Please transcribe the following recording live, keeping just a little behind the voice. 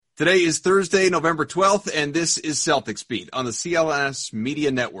Today is Thursday, November 12th, and this is Celtics Beat on the CLNS Media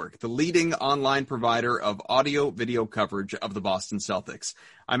Network, the leading online provider of audio-video coverage of the Boston Celtics.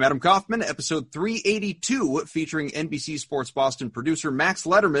 I'm Adam Kaufman. Episode 382, featuring NBC Sports Boston producer Max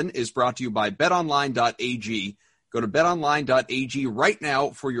Lederman, is brought to you by betonline.ag. Go to betonline.ag right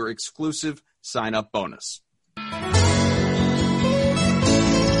now for your exclusive sign-up bonus.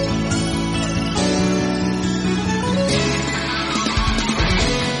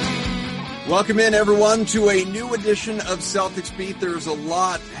 Welcome in, everyone, to a new edition of Celtics Beat. There's a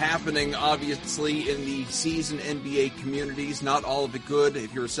lot happening, obviously, in the season NBA communities. Not all of it good.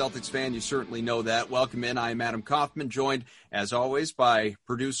 If you're a Celtics fan, you certainly know that. Welcome in. I'm Adam Kaufman, joined, as always, by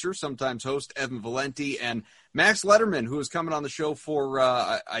producer, sometimes host, Evan Valenti, and Max Lederman, who is coming on the show for,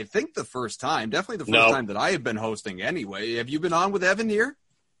 I think, the first time. Definitely the first time that I have been hosting anyway. Have you been on with Evan here?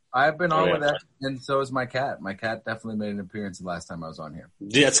 I've been on with that, and so is my cat. My cat definitely made an appearance the last time I was on here.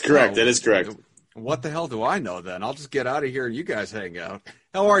 Yeah, that's correct. That is correct. What the hell do I know then? I'll just get out of here and you guys hang out.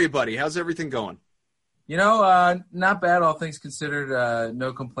 How are you, buddy? How's everything going? You know, not bad, all things considered.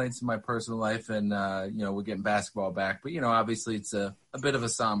 No complaints in my personal life, and, we're getting basketball back. But, obviously it's a bit of a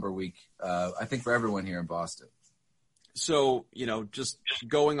somber week, I think, for everyone here in Boston. So, just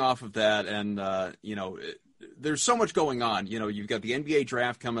going off of that and, there's so much going on. You've got the NBA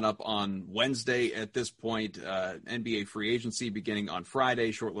draft coming up on Wednesday at this point, NBA free agency beginning on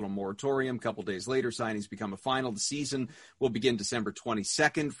Friday, short little moratorium. A couple days later, signings become a final. The season will begin December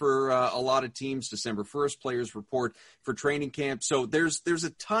 22nd for a lot of teams. December 1st, players report for training camp. So there's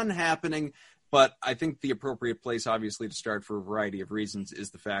a ton happening. But I think the appropriate place, obviously, to start for a variety of reasons is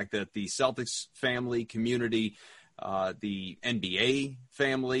the fact that the Celtics family community, the NBA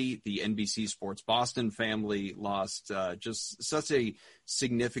family, the NBC Sports Boston family lost just such a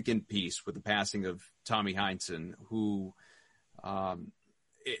significant piece with the passing of Tommy Heinsohn, who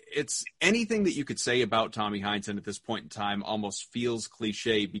it's anything that you could say about Tommy Heinsohn at this point in time almost feels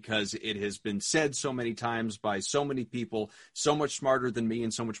cliche because it has been said so many times by so many people, so much smarter than me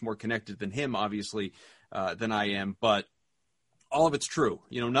and so much more connected than him, obviously, than I am. But all of it's true.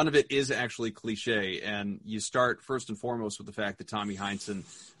 None of it is actually cliche. And you start first and foremost with the fact that Tommy Heinsohn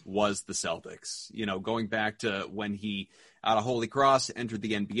was the Celtics. Going back to when he, out of Holy Cross, entered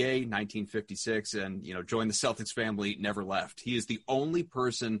the NBA, 1956, and, joined the Celtics family, never left. He is the only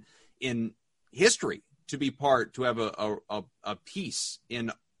person in history to have a piece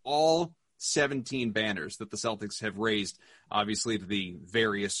in all 17 banners that the Celtics have raised, obviously, to the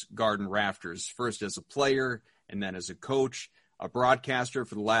various Garden rafters, first as a player and then as a coach, a broadcaster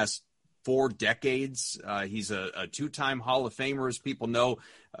for the last 4 decades. He's a 2-time Hall of Famer, as people know.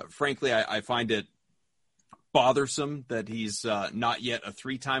 Frankly, I find it bothersome that he's not yet a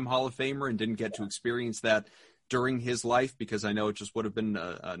 3-time Hall of Famer and didn't get to experience that during his life, because I know it just would have been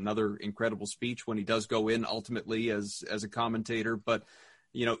another incredible speech when he does go in ultimately as a commentator. But,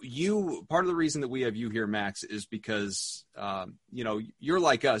 part of the reason that we have you here, Max, is because, you're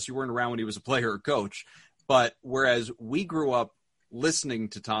like us. You weren't around when he was a player or coach. But whereas we grew up listening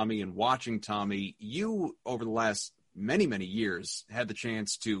to Tommy and watching Tommy, you, over the last many, many years, had the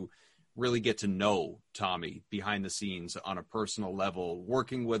chance to really get to know Tommy behind the scenes on a personal level,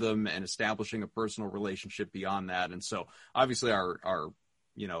 working with him and establishing a personal relationship beyond that. And so obviously our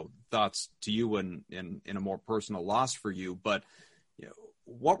thoughts to you in a more personal loss for you. But,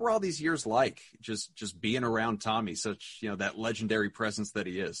 what were all these years like just being around Tommy, such, that legendary presence that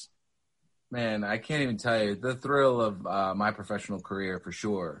he is? Man, I can't even tell you. The thrill of my professional career, for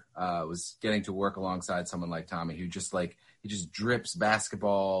sure, was getting to work alongside someone like Tommy, who he just drips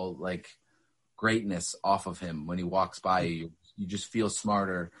basketball, greatness off of him when he walks by you. You just feel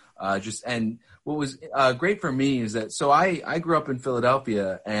smarter. And what was great for me is that, so I grew up in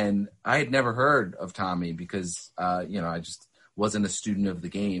Philadelphia, and I had never heard of Tommy because, I just wasn't a student of the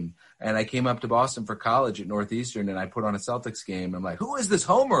game. And I came up to Boston for college at Northeastern, and I put on a Celtics game. I'm like, who is this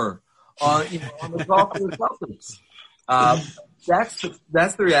homer on the golf with Celtics?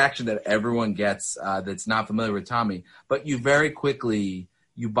 That's the reaction that everyone gets that's not familiar with Tommy. But you very quickly,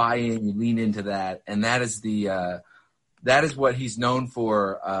 you buy in, you lean into that, and that is what he's known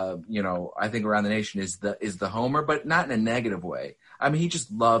for. I think around the nation is the homer, but not in a negative way. I mean, he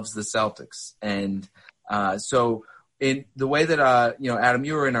just loves the Celtics, and so in the way that Adam,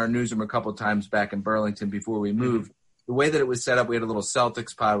 you were in our newsroom a couple of times back in Burlington before we moved. Mm-hmm. The way that it was set up, we had a little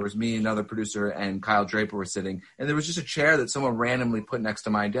Celtics pod where it was me, another producer, and Kyle Draper were sitting. And there was just a chair that someone randomly put next to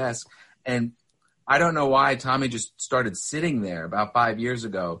my desk. And I don't know why Tommy just started sitting there about 5 years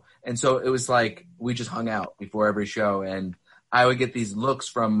ago. And so it was like we just hung out before every show. And I would get these looks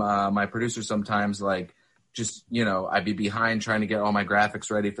from my producer sometimes like, just, I'd be behind trying to get all my graphics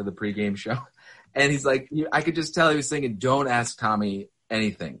ready for the pregame show. And he's like, I could just tell he was thinking, don't ask Tommy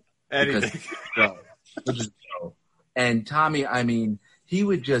anything. Anything. We'll just go. And Tommy, I mean, we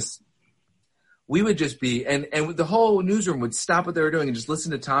would just be, and the whole newsroom would stop what they were doing and just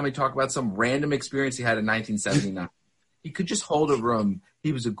listen to Tommy talk about some random experience he had in 1979. He could just hold a room.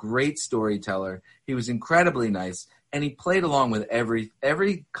 He was a great storyteller. He was incredibly nice. And he played along with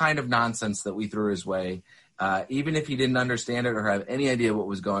every kind of nonsense that we threw his way. Even if he didn't understand it or have any idea what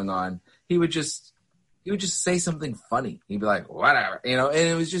was going on, he would just say something funny. He'd be like, whatever, and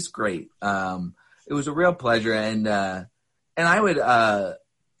it was just great. It was a real pleasure. And I would,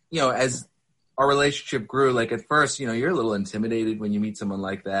 as our relationship grew, like at first, you're a little intimidated when you meet someone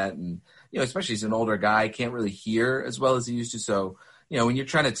like that. And, especially as an older guy, can't really hear as well as he used to. So, when you're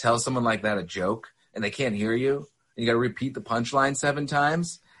trying to tell someone like that a joke and they can't hear you, you got to repeat the punchline 7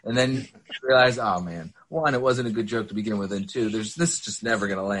 times. And then you realize, oh man, 1, it wasn't a good joke to begin with. And 2, this is just never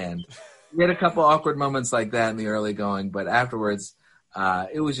going to land. We had a couple awkward moments like that in the early going, but afterwards,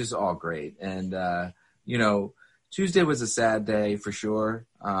 it was just all great. And, Tuesday was a sad day for sure.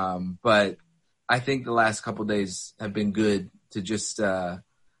 But I think the last couple days have been good to just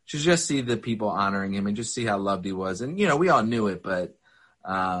see the people honoring him and just see how loved he was. And, we all knew it, but,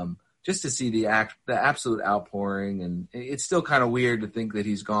 just to see the absolute outpouring, and it's still kind of weird to think that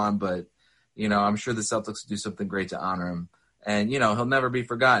he's gone, but, I'm sure the Celtics will do something great to honor him. And, he'll never be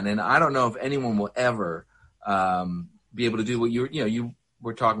forgotten. And I don't know if anyone will ever be able to do what you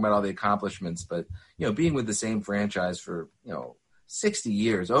were talking about, all the accomplishments, but, being with the same franchise for, 60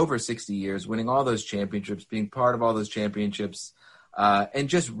 years, over 60 years, winning all those championships, being part of all those championships, and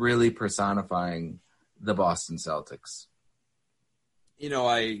just really personifying the Boston Celtics.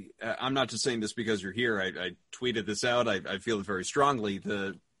 I'm not just saying this because you're here. I tweeted this out. I feel it very strongly.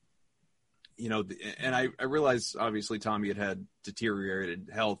 And I realize obviously Tommy had deteriorated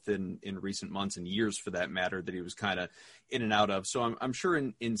health in recent months and years for that matter that he was kind of in and out of. So I'm sure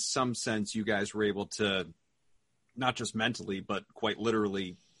in some sense you guys were able to not just mentally, but quite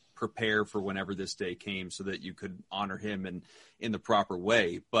literally prepare for whenever this day came so that you could honor him in the proper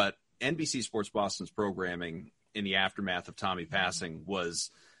way. But NBC Sports Boston's programming in the aftermath of Tommy passing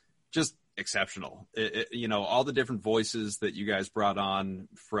was just exceptional. All the different voices that you guys brought on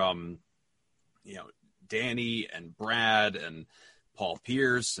from, Danny and Brad and Paul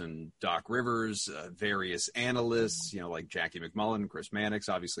Pierce and Doc Rivers, various analysts, like Jackie McMullen, Chris Mannix,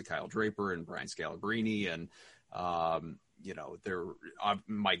 obviously Kyle Draper and Brian Scalabrine. And,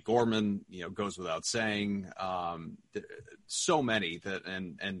 Mike Gorman, goes without saying, so many that,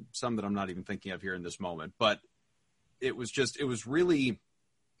 and some that I'm not even thinking of here in this moment, but it was really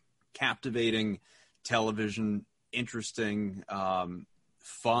captivating television, interesting,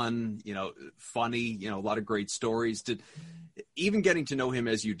 fun, funny, a lot of great stories. Even getting to know him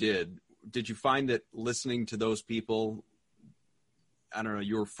as you did you find that listening to those people, I don't know,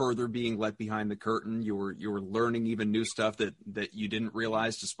 you were further being let behind the curtain? You were learning even new stuff that you didn't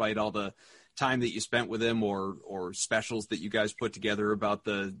realize despite all the time that you spent with him or specials that you guys put together about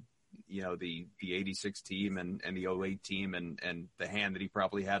the 86 team and the 08 team and the hand that he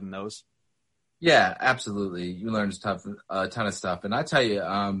probably had in those? Yeah, absolutely. You learn a ton of stuff. And I tell you,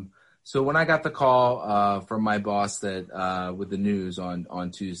 so when I got the call from my boss that with the news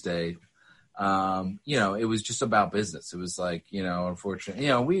on Tuesday, it was just about business. It was like,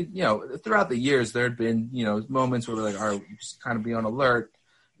 unfortunately, we throughout the years there had been, moments where we're like, all right, we just kind of be on alert.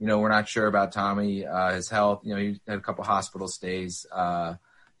 We're not sure about Tommy, his health. He had a couple hospital stays,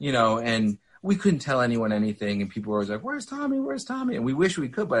 and we couldn't tell anyone anything. And people were always like, where's Tommy? Where's Tommy? And we wish we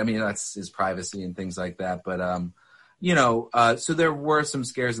could, but I mean, that's his privacy and things like that. But, so there were some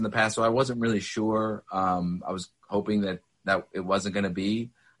scares in the past. So I wasn't really sure. I was hoping that it wasn't going to be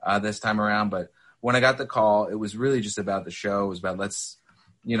this time around. But when I got the call, it was really just about the show. It was about let's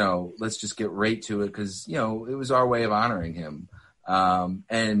just get right to it because, it was our way of honoring him.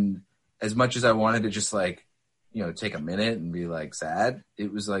 And as much as I wanted to just take a minute and be sad,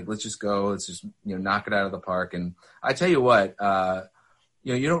 it was like, let's just go. Let's just, knock it out of the park. And I tell you what,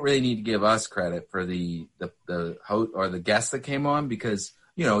 you don't really need to give us credit for the host or the guests that came on because,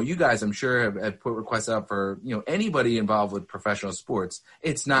 you guys, I'm sure have put requests out for, anybody involved with professional sports.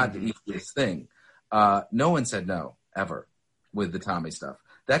 It's not the easiest thing. No one said no ever with the Tommy stuff.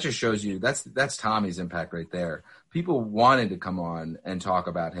 That just shows you that's Tommy's impact right there. People wanted to come on and talk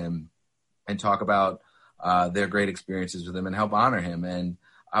about him and talk about their great experiences with him and help honor him. And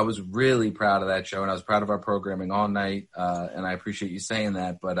I was really proud of that show and I was proud of our programming all night. And I appreciate you saying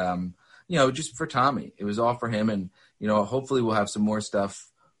that, but just for Tommy, it was all for him. And, hopefully we'll have some more stuff,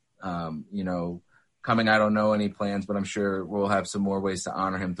 coming. I don't know any plans, but I'm sure we'll have some more ways to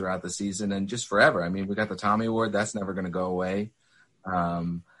honor him throughout the season and just forever. I mean, we got the Tommy Award. That's never going to go away.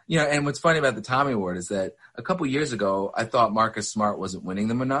 And what's funny about the Tommy Award is that a couple years ago, I thought Marcus Smart wasn't winning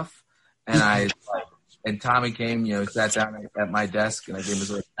them enough. And Tommy came, sat down at my desk, and I gave him his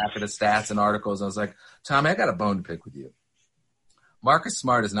little packet of stats and articles. I was like, Tommy, I got a bone to pick with you. Marcus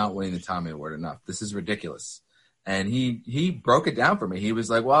Smart is not winning the Tommy Award enough. This is ridiculous. And he broke it down for me. He was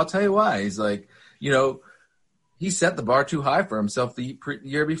like, well, I'll tell you why. He's like, he set the bar too high for himself the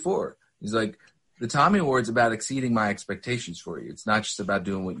year before. He's like, the Tommy Award's about exceeding my expectations for you. It's not just about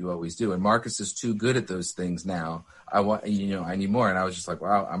doing what you always do. And Marcus is too good at those things now. I need more. And I was just like,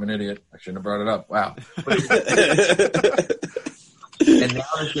 wow, I'm an idiot. I shouldn't have brought it up. Wow. And now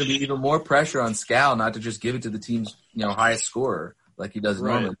there's going to be even more pressure on Scal not to just give it to the team's, highest scorer like he does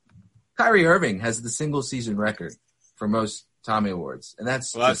normally. Kyrie Irving has the single season record for most Tommy Awards, and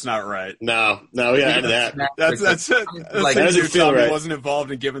that's not right. No, we got that. That's it. Like, that doesn't feel Tommy right. Wasn't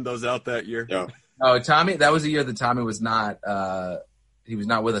involved in giving those out that year. No. Oh, Tommy, that was a year that Tommy was not. He was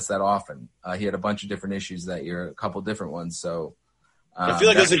not with us that often. He had a bunch of different issues that year, a couple different ones. So I feel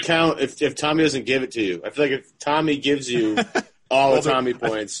like it doesn't count if Tommy doesn't give it to you. I feel like if Tommy gives you all the Tommy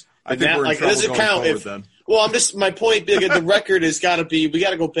points, I think we're in it trouble doesn't going count forward if. Then. Well, my point being the record has got to be. We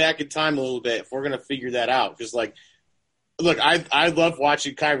got to go back in time a little bit if we're going to figure that out. Because look, I love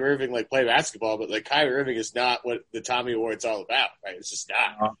watching Kyrie Irving play basketball, but Kyrie Irving is not what the Tommy Award's all about, right? It's just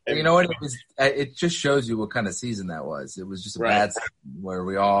not. You know what? It just shows you what kind of season that was. It was just a bad season where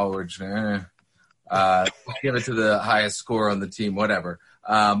we all were just give it to the highest scorer on the team, whatever.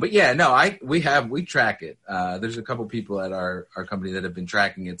 But yeah, no, we track it. There's a couple people at our company that have been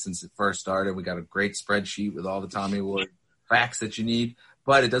tracking it since it first started. We got a great spreadsheet with all the Tommy Award facts that you need,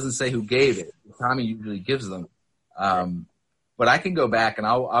 but it doesn't say who gave it. Tommy usually gives them. But I can go back and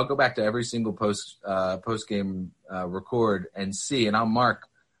I'll go back to every single post game record and see, and I'll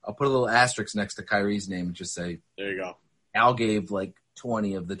put a little asterisk next to Kyrie's name and just say, there you go. Al gave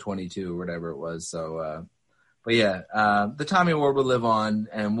 20 of the 22 or whatever it was. So, but yeah, the Tommy Award will live on,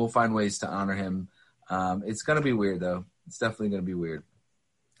 and we'll find ways to honor him. It's going to be weird, though. It's definitely going to be weird.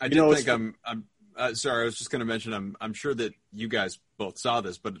 I do think I'm sorry. I was just going to mention. I'm sure that you guys both saw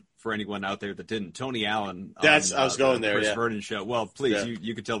this, but for anyone out there that didn't, Tony Allen. I was going there. Chris Vernon show. Well, please,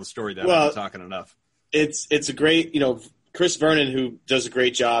 you could tell the story that I'm not talking enough. It's a great, Chris Vernon, who does a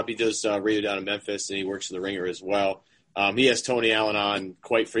great job. He does radio down in Memphis, and he works for the Ringer as well. He has Tony Allen on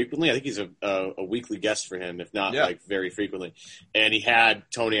quite frequently. I think he's a weekly guest for him, if not very frequently. And he had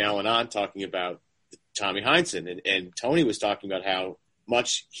Tony Allen on talking about Tommy Heinsohn, and Tony was talking about how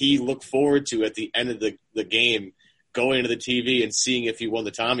much he looked forward to at the end of the game going into the TV and seeing if he won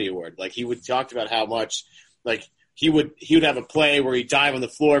the Tommy Award. He would talk about how much he would have a play where he'd dive on the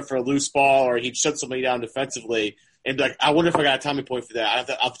floor for a loose ball, or he'd shut somebody down defensively and be like, I wonder if I got a Tommy point for that.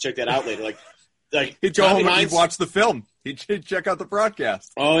 I'll have to check that out later. He'd go home and he'd watch the film. He'd check out the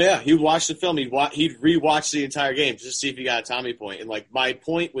broadcast. Oh, yeah. He'd watch the film. He'd rewatch the entire game just to see if he got a Tommy point. And, my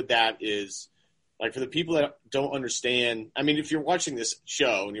point with that is, for the people that don't understand, I mean, if you're watching this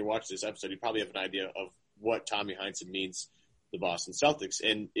show and you're watching this episode, you probably have an idea of what Tommy Heinsohn means to the Boston Celtics.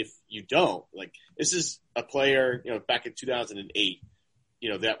 And if you don't, this is a player, back in 2008,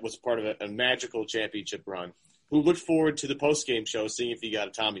 that was part of a magical championship run, who looked forward to the post-game show seeing if he got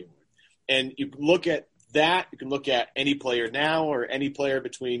a Tommy Award. And you can look at that. You can look at any player now or any player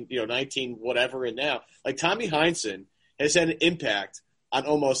between 19 whatever and now. Tommy Heinsohn has had an impact on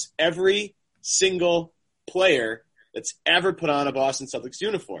almost every single player that's ever put on a Boston Celtics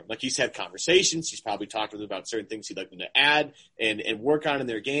uniform. He's had conversations. He's probably talked to them about certain things he'd like them to add and work on in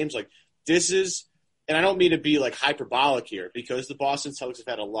their games. This is, and I don't mean to be hyperbolic here, because the Boston Celtics have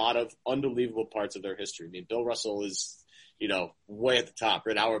had a lot of unbelievable parts of their history. I mean, Bill Russell is, way at the top.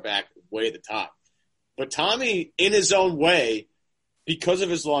 Red Auerbach, way at the top. But Tommy, in his own way, because of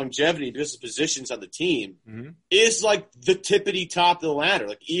his longevity, because of his positions on the team, is the tippity top of the ladder,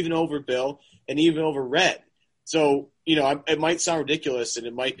 even over Bill and even over Red. So, it might sound ridiculous and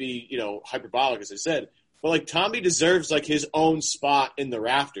it might be, hyperbolic, as I said, but Tommy deserves his own spot in the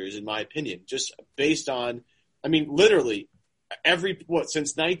rafters, in my opinion, just based on, I mean, literally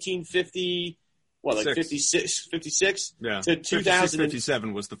since 1950. 56? Yeah. To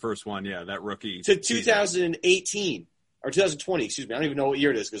 57 was the first one, that rookie. To 2018, or 2020, excuse me. I don't even know what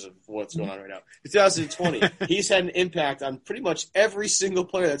year it is because of what's going on right now. 2020, he's had an impact on pretty much every single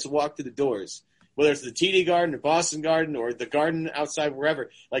player that's walked through the doors, whether it's the TD Garden or Boston Garden or the Garden outside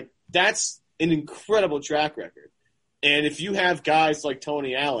wherever. That's an incredible track record. And if you have guys like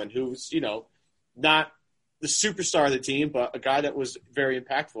Tony Allen, who's, not the superstar of the team, but a guy that was very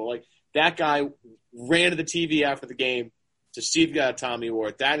impactful, that guy ran to the TV after the game to see if you got a Tommy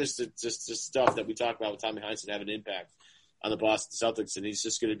award. That is just the stuff that we talk about with Tommy Heinsohn having an impact on the Boston Celtics, and he's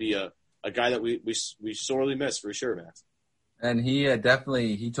just going to be a guy that we sorely miss for sure, Max. And he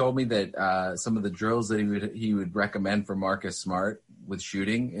he told me that some of the drills that he would recommend for Marcus Smart with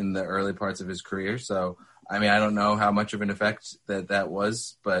shooting in the early parts of his career. So, I mean, I don't know how much of an effect that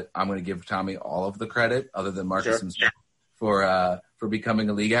was, but I'm going to give Tommy all of the credit, other than Marcus himself, for becoming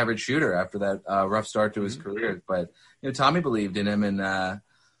a league average shooter after that rough start to his career. But Tommy believed in him, and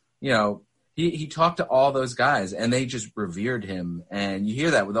he talked to all those guys, and they just revered him. And you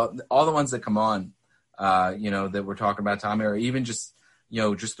hear that with all the ones that come on, that we're talking about Tommy, or even just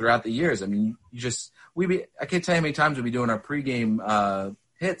throughout the years. I mean, I can't tell you how many times we'll be doing our pregame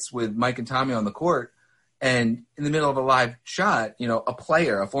hits with Mike and Tommy on the court, and in the middle of a live shot,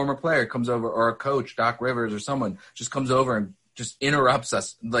 a former player comes over, or a coach, Doc Rivers or someone, just comes over and just interrupts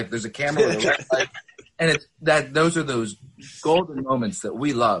us. Like there's a camera with a red light. And those are those golden moments that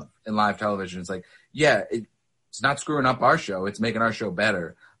we love in live television. It's like, it's not screwing up our show. It's making our show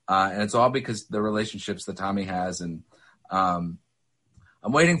better. And it's all because the relationships that Tommy has. And I'm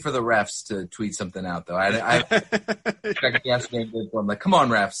waiting for the refs to tweet something out, though. I checked yesterday. I'm like, come on,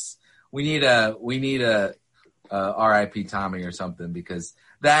 refs. We need a RIP Tommy or something, because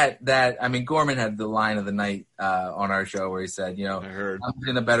Gorman had the line of the night on our show where he said, I'm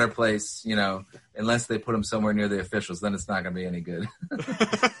in a better place, unless they put him somewhere near the officials, then it's not going to be any good.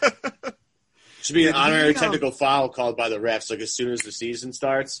 Should be an honorary technical foul called by the refs, like as soon as the season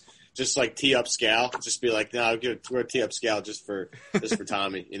starts. Just like tee up Scal. Just be like, no, we're tee up Scal just for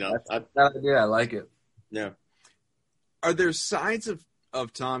Tommy. I like it. Yeah. Are there sides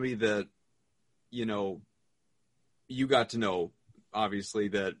of Tommy that you got to know, obviously,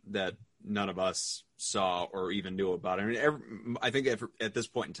 that none of us saw or even knew about? I mean, I think at this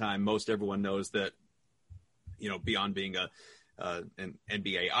point in time, most everyone knows that, beyond being an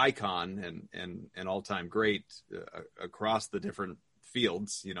NBA icon and an all-time great across the different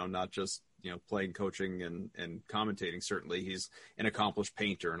fields, not just, playing, coaching, and commentating. Certainly he's an accomplished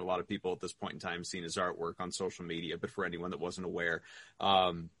painter, and a lot of people at this point in time seen his artwork on social media. But for anyone that wasn't aware,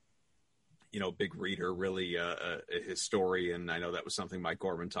 big reader, really a historian. I know that was something Mike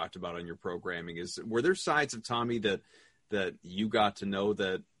Gorman talked about on your programming. Were there sides of Tommy that you got to know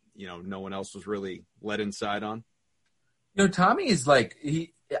that, no one else was really let inside on? Tommy is like,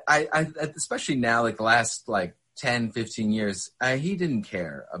 I especially now, like the last 10, 15 years, he didn't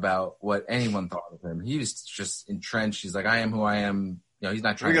care about what anyone thought of him. He was just entrenched. He's like, I am who I am. He's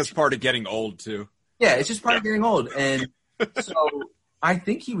not trying. I think that's part of getting old too. Yeah, it's just part of getting old. And so I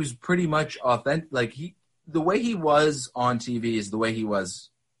think he was pretty much authentic. Like the way he was on TV is the way he was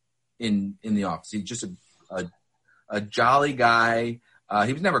in the office. He's just a jolly guy.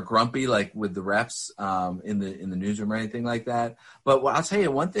 He was never grumpy like with the refs in the newsroom or anything like that. But I'll tell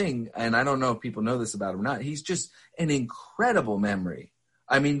you one thing, and I don't know if people know this about him or not. He's just an incredible memory.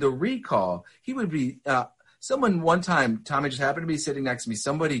 I mean, the recall. He would be someone one time. Tommy just happened to be sitting next to me.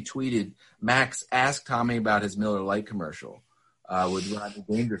 Somebody tweeted, "Max asked Tommy about his Miller Lite commercial with Rodney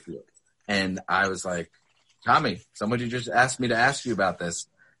Dangerfield," and I was like, "Tommy, somebody just asked me to ask you about this,"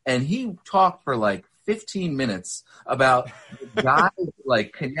 and he talked for 15 minutes about the guy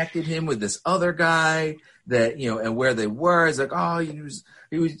connected him with this other guy that, and where they were. It's like, oh,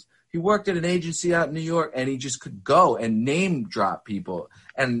 he worked at an agency out in New York, and he just could go and name drop people.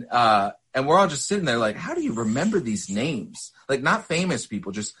 And we're all just sitting there like, how do you remember these names? Like, not famous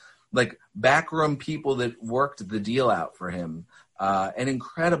people, just backroom people that worked the deal out for him. An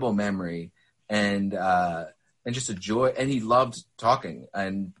incredible memory and just a joy. And he loved talking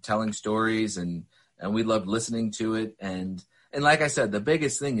and telling stories, and we loved listening to it. And like I said, the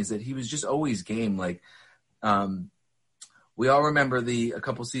biggest thing is that he was just always game. We all remember a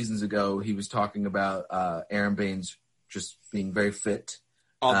couple seasons ago, he was talking about Aaron Baines just being very fit.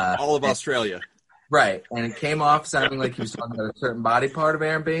 All of Australia. Right. And it came off sounding like he was talking about a certain body part of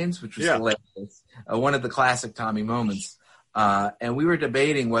Aaron Baines, which was hilarious. One of the classic Tommy moments. And we were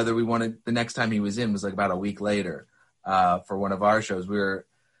debating whether we wanted, the next time he was in was about a week later for one of our shows. We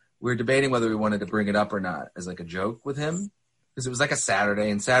were debating whether we wanted to bring it up or not as a joke with him, because it was a Saturday,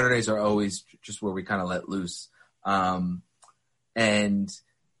 and Saturdays are always just where we kind of let loose. And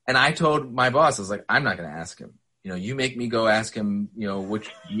I told my boss, I was like, I'm not going to ask him. You make me go ask him, which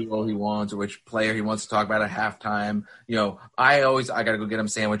role he wants or which player he wants to talk about at halftime. I got to go get him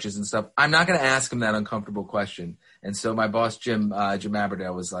sandwiches and stuff. I'm not going to ask him that uncomfortable question. And so my boss, Jim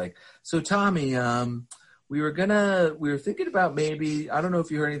Aberdale, was like, so Tommy, we were thinking about maybe, I don't know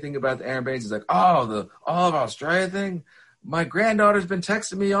if you heard anything about the Aaron Baines. He's like, oh, the All of Australia thing. My granddaughter's been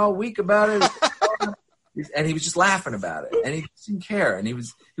texting me all week about it. And he was just laughing about it, and he didn't care, and he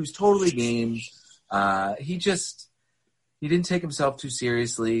was totally game. He didn't take himself too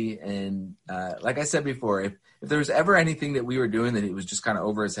seriously, and like I said before, if there was ever anything that we were doing that it was just kind of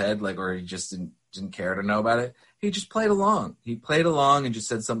over his head, like, or he just didn't care to know about it, he just played along. He played along and just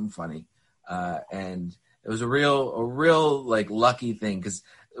said something funny, and it was a real like lucky thing, because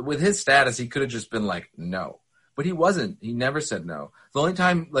with his status, he could have just been like no. But he wasn't. He never said no. The only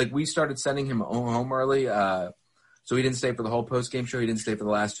time, like, we started sending him home early, so he didn't stay for the whole post-game show. He didn't stay for the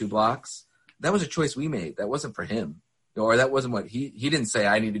last 2 blocks. That was a choice we made. That wasn't for him. Or that wasn't what he didn't say,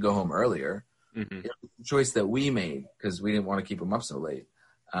 I need to go home earlier. Mm-hmm. It was a choice that we made because we didn't want to keep him up so late.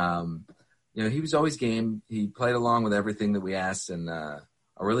 He was always game. He played along with everything that we asked, and I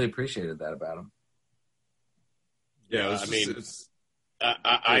really appreciated that about him. Yeah,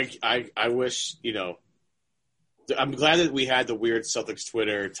 I wish, I'm glad that we had the weird Celtics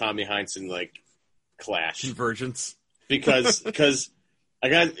Twitter Tommy Heinsohn like clash convergence, because I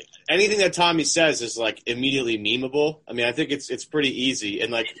got anything that Tommy says is like immediately memeable. I mean, I think it's pretty easy,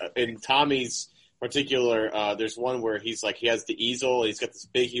 and like in Tommy's particular, there's one where he's like he has the easel, and he's got this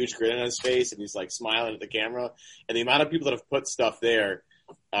big huge grin on his face, and he's like smiling at the camera, and the amount of people that have put stuff there.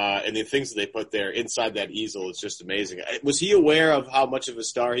 And the things that they put there inside that easel is just amazing. Was he aware of how much of a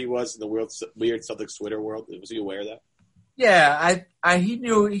star he was in the weird Celtics Twitter world? Was he aware of that? Yeah, he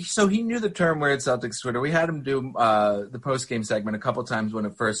knew. So he knew the term weird Celtics Twitter. We had him do the post game segment a couple times when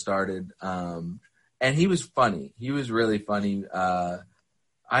it first started, and he was funny. He was really funny. I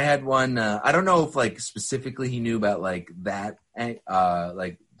had one. I don't know if like specifically he knew about like that,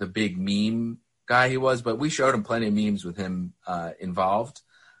 like the big meme guy he was, but we showed him plenty of memes with him involved.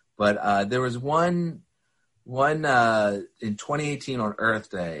 But there was one in 2018 on Earth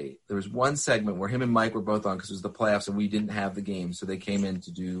Day. There was one segment where him and Mike were both on because it was the playoffs and we didn't have the game, so they came in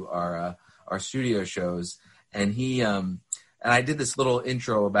to do our studio shows. And and I did this little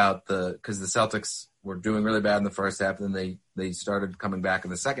intro about because the Celtics were doing really bad in the first half, and then they started coming back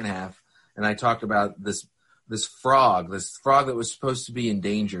in the second half. And I talked about this frog that was supposed to be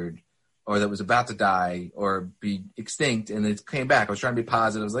endangered, or that was about to die or be extinct, and it came back. I was trying to be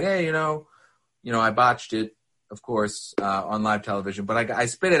positive. I was like, hey, I botched it, of course, on live television, but I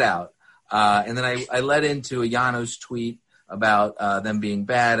spit it out. And then I led into a Janos tweet about them being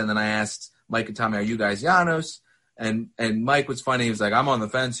bad, and then I asked Mike and Tommy, are you guys Janos? And Mike was funny. He was like, I'm on the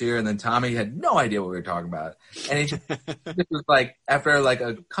fence here. And then Tommy had no idea what we were talking about. And it was like, after like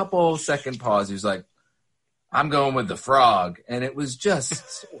a couple second pause, he was like, I'm going with the frog. And it was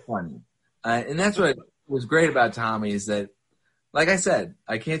just so funny. And that's what was great about Tommy is that, like I said,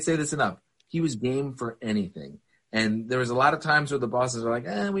 I can't say this enough. He was game for anything. And there was a lot of times where the bosses were like,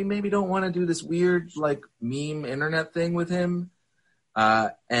 we maybe don't want to do this weird, like, meme internet thing with him.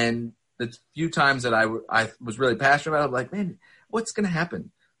 And the few times that I was really passionate about it, I'm like, man, what's going to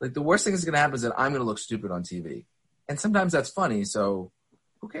happen? Like, the worst thing that's going to happen is that I'm going to look stupid on TV. And sometimes that's funny, so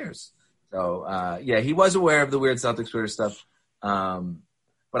who cares? So, he was aware of the weird Celtics Twitter stuff.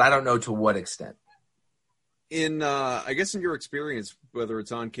 But I don't know to what extent. I guess in your experience, whether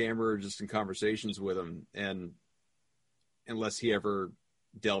it's on camera or just in conversations with him, and unless he ever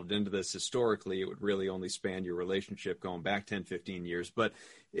delved into this historically, it would really only span your relationship going back 10, 15 years. But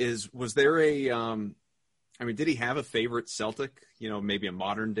was there did he have a favorite Celtic, maybe a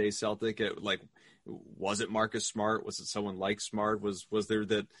modern day Celtic? Was it Marcus Smart? Was it someone like Smart? Was there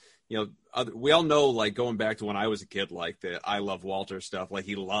that, we all know, like, going back to when I was a kid, like the I Love Walter stuff, like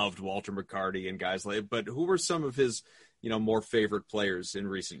he loved Walter McCarty and guys like, but who were some of his, more favorite players in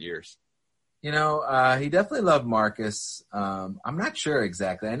recent years? He definitely loved Marcus. I'm not sure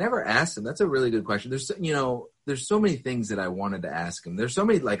exactly. I never asked him. That's a really good question. There's so many things that I wanted to ask him. There's so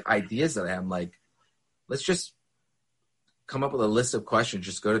many like ideas that I have. Like, let's just come up with a list of questions.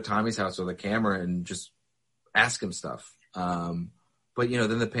 Just go to Tommy's house with a camera and just ask him stuff. But,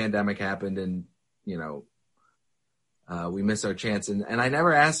 then the pandemic happened and, we missed our chance. And I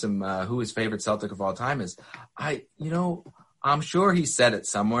never asked him who his favorite Celtic of all time is. I'm sure he said it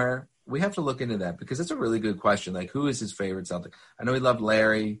somewhere. We have to look into that because it's a really good question. Like, who is his favorite Celtic? I know he loved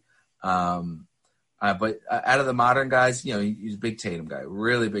Larry. But out of the modern guys, he's a big Tatum guy,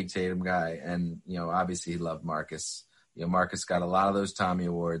 really big Tatum guy. And, obviously he loved Marcus. Marcus got a lot of those Tommy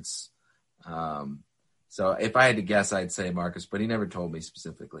Awards. So if I had to guess, I'd say Marcus, but he never told me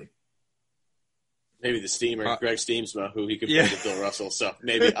specifically. Maybe the Steamer, Greg Steamsma, who he compared to Bill Russell. So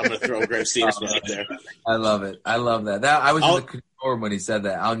maybe I'm going to throw Greg Steamsma out there. I love it. I love that. I was in the control room when he said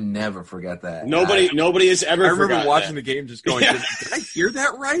that. I'll never forget that. Nobody has ever. I remember watching the game, just going, did I hear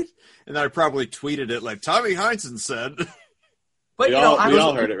that right? And then I probably tweeted it like Tommy Heinsohn said. But we all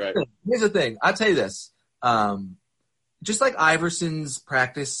heard it right. Here's the thing. I'll tell you this. Just like Iverson's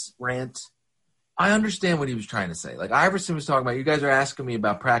practice rant, I understand what he was trying to say. Like Iverson was talking about, you guys are asking me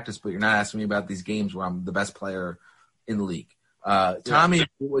about practice, but you're not asking me about these games where I'm the best player in the league. What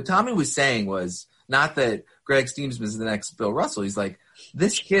Tommy was saying was not that Greg Steamsman is the next Bill Russell. He's like,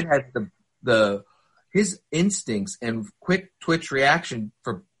 this kid has his instincts and quick twitch reaction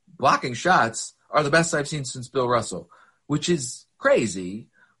for blocking shots are the best I've seen since Bill Russell, which is crazy,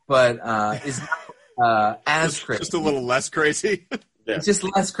 but is not as crazy. Just a little less crazy. Yeah. It's just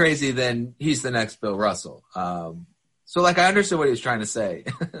less crazy than he's the next Bill Russell. So, like, I understood what he was trying to say,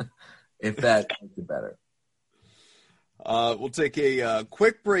 if that makes it better. We'll take a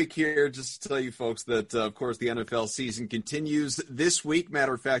quick break here just to tell you folks that, of course, the NFL season continues this week.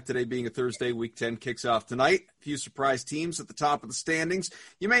 Matter of fact, today being a Thursday, Week 10 kicks off tonight. A few surprise teams at the top of the standings.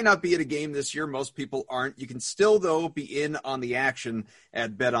 You may not be at a game this year. Most people aren't. You can still, though, be in on the action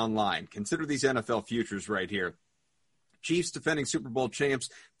at BetOnline. Consider these NFL futures right here. Chiefs defending Super Bowl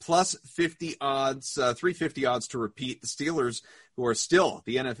champs, plus 50 odds, 350 odds to repeat. The Steelers, who are still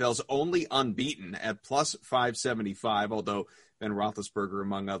the NFL's only unbeaten, at plus 575, although Ben Roethlisberger,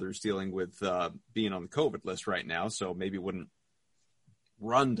 among others, dealing with being on the COVID list right now, so maybe wouldn't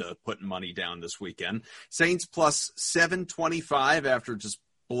run to put money down this weekend. Saints plus 725 after just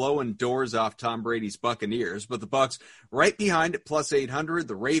blowing doors off Tom Brady's Buccaneers, but the Bucs right behind at plus 800.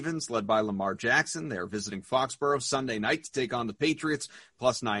 The Ravens, led by Lamar Jackson, they're visiting Foxborough Sunday night to take on the Patriots,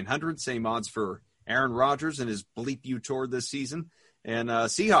 plus 900. Same odds for Aaron Rodgers and his Bleep You tour this season. And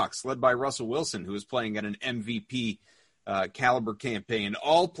Seahawks, led by Russell Wilson, who is playing at an MVP caliber campaign,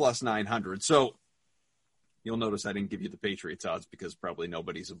 all plus 900. So you'll notice I didn't give you the Patriots odds because probably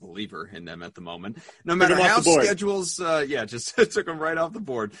nobody's a believer in them at the moment. No matter how schedules, just took them right off the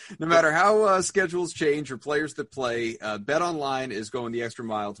board. No matter how schedules change or players that play, BetOnline is going the extra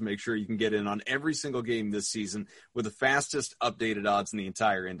mile to make sure you can get in on every single game this season with the fastest updated odds in the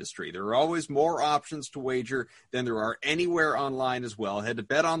entire industry. There are always more options to wager than there are anywhere online as well. Head to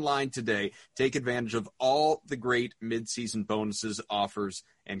BetOnline today. Take advantage of all the great midseason bonuses, offers,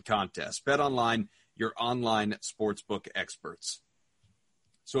 and contests. BetOnline, your online sportsbook experts.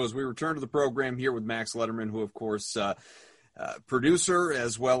 So as we return to the program here with Max Lederman, who, of course, producer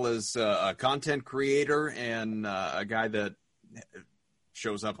as well as a content creator and a guy that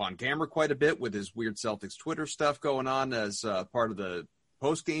shows up on camera quite a bit with his Weird Celtics Twitter stuff going on as part of the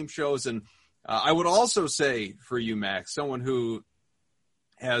post-game shows. And I would also say for you, Max, someone who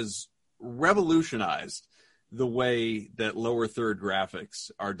has revolutionized the way that lower third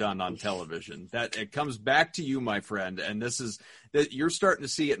graphics are done on television. That it comes back to you, my friend, and this is that you're starting to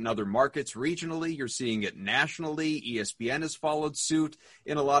see it in other markets regionally. You're seeing it nationally. ESPN has followed suit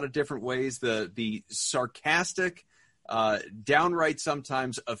in a lot of different ways. The sarcastic, downright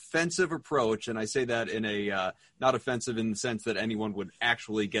sometimes offensive approach, and I say that in a not offensive in the sense that anyone would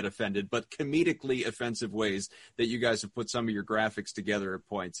actually get offended, but comedically offensive ways that you guys have put some of your graphics together at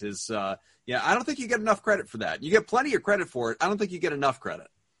points is, I don't think you get enough credit for that. You get plenty of credit for it. I don't think you get enough credit.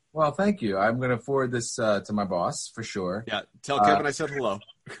 Well, thank you. I'm going to forward this to my boss for sure. Yeah, tell Kevin I said hello.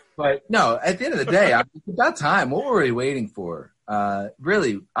 But no, at the end of the day, it's about time. What were we waiting for?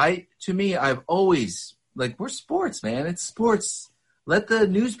 Really, I've always, like, we're sports, man. It's sports. Let the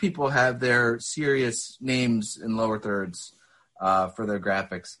news people have their serious names in lower thirds for their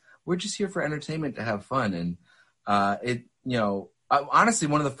graphics. We're just here for entertainment to have fun. And honestly,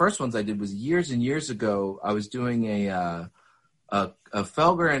 one of the first ones I did was years and years ago. I was doing a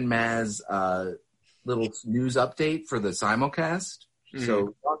Felger and Maz little news update for the simulcast. Mm-hmm.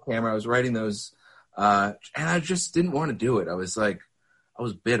 So on camera, I was writing those, and I just didn't want to do it. I was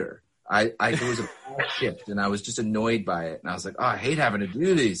bitter. It was a bad shift, and I was just annoyed by it. And I was like, I hate having to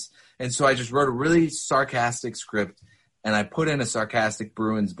do these. And so I just wrote a really sarcastic script, and I put in a sarcastic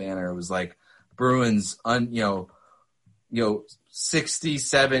Bruins banner. It was like Bruins,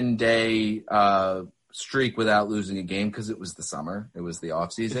 67-day streak without losing a game because it was the summer. It was the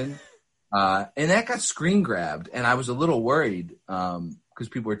off season. And that got screen grabbed, and I was a little worried because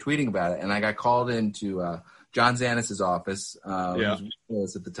people were tweeting about it. And I got called into John Zanis' office, who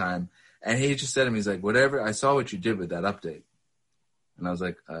was at the time, and he just said to me, he's like, whatever, I saw what you did with that update. And I was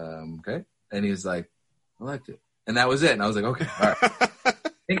like, okay. And he was like, I liked it. And that was it. And I was like, okay, all right.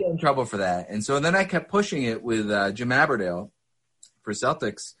 Didn't get in trouble for that. And so then I kept pushing it with Jim Aberdale for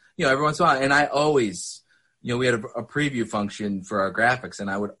Celtics, every once in a while. And I always, we had a preview function for our graphics, and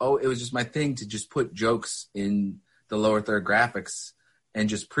it was just my thing to just put jokes in the lower third graphics and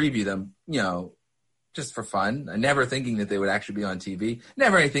just preview them, just for fun. I never thinking that they would actually be on TV.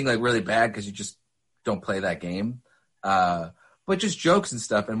 Never anything like really bad because you just don't play that game. But but just jokes and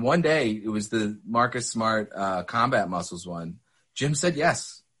stuff. And one day it was the Marcus Smart Combat Muscles one. Jim said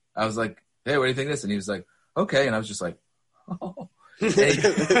yes. I was like, hey, what do you think of this? And he was like, okay. And I was just like, oh. It's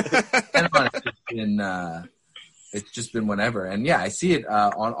just been whenever. And yeah, I see it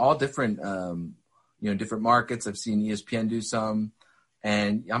on all different, different markets. I've seen ESPN do some,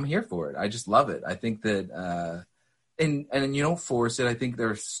 and I'm here for it. I just love it. I think that, and you don't force it. I think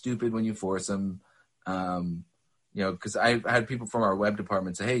they're stupid when you force them. Because I've had people from our web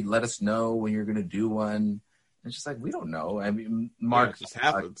department say, hey, let us know when you're going to do one. And it's just like, we don't know. I mean, Mark, it just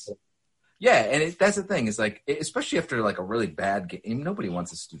happens. Yeah, and that's the thing. It's like, especially after like a really bad game, nobody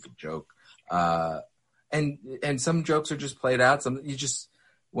wants a stupid joke. And some jokes are just played out. Some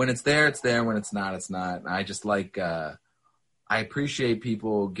when it's there, it's there. When it's not, it's not. And I just like I appreciate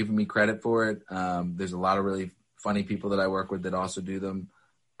people giving me credit for it. There's a lot of really funny people that I work with that also do them.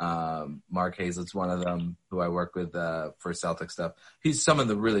 Mark Hazlett's one of them who I work with for Celtic stuff. He's some of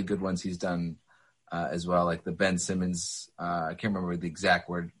the really good ones he's done as well, like the Ben Simmons. I can't remember the exact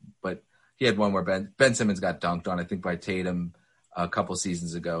word, but he had one where Ben Simmons got dunked on, I think, by Tatum a couple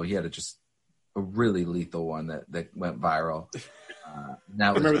seasons ago. He had a really lethal one that went viral. I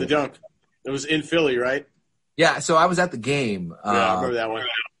remember the dunk. It was in Philly, right? Yeah, so I was at the game. Yeah, I remember that one.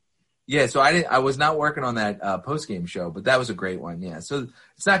 Yeah, so I was not working on that post-game show, but that was a great one, yeah. So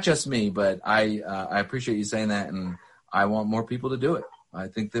it's not just me, but I appreciate you saying that, and I want more people to do it. I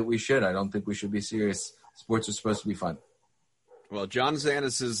think that we should. I don't think we should be serious. Sports are supposed to be fun. Well, John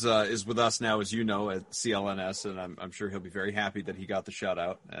Zanis is with us now, as you know, at CLNS, and I'm sure he'll be very happy that he got the shout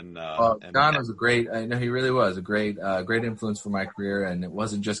out. And John was I know he really was a great influence for my career, and it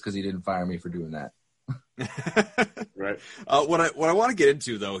wasn't just because he didn't fire me for doing that. Right. What I want to get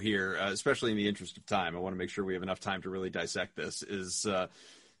into though here, especially in the interest of time, I want to make sure we have enough time to really dissect this. Is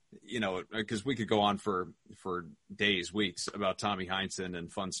because we could go on for days, weeks about Tommy Heinsohn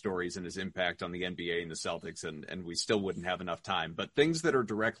and fun stories and his impact on the NBA and the Celtics, and we still wouldn't have enough time. But things that are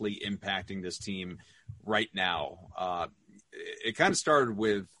directly impacting this team right now, it kind of started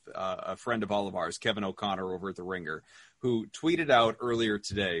with a friend of all of ours, Kevin O'Connor over at The Ringer, who tweeted out earlier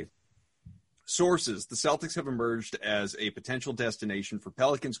today, sources, the Celtics have emerged as a potential destination for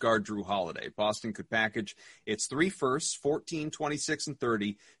Pelicans guard Jrue Holiday. Boston could package its 3 firsts, 14, 26, and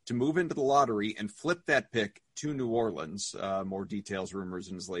 30, to move into the lottery and flip that pick to New Orleans. More details, rumors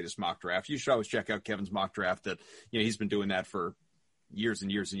in his latest mock draft. You should always check out Kevin's mock draft. That he's been doing that for years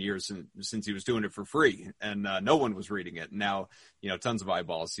and years and years since he was doing it for free, and no one was reading it. Now, tons of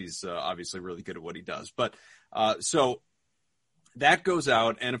eyeballs. He's obviously really good at what he does. But so that goes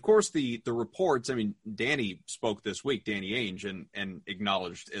out, and of course the reports. I mean, Danny spoke this week, Danny Ainge, and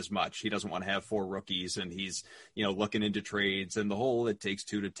acknowledged as much. He doesn't want to have 4 rookies, and he's looking into trades and the whole "it takes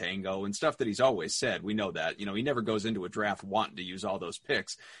 2 to tango" and stuff that he's always said. We know that. He never goes into a draft wanting to use all those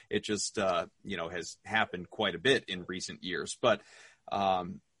picks. It just has happened quite a bit in recent years. But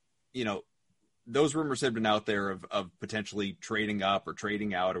those rumors had been out there of potentially trading up or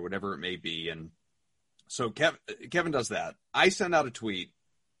trading out or whatever it may be, and so Kevin does that. I send out a tweet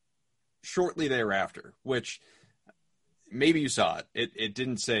shortly thereafter, which maybe you saw it. It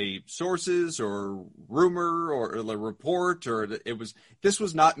didn't say sources or rumor or a report, or this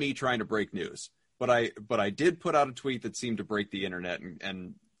was not me trying to break news. But I did put out a tweet that seemed to break the internet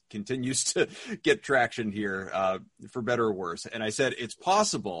and continues to get traction here, for better or worse. And I said, it's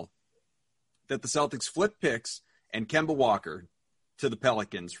possible that the Celtics flip picks and Kemba Walker to the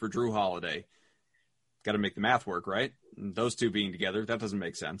Pelicans for Jrue Holiday. Got to make the math work, right? And those two being together, that doesn't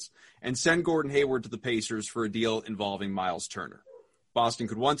make sense. And send Gordon Hayward to the Pacers for a deal involving Miles Turner. Boston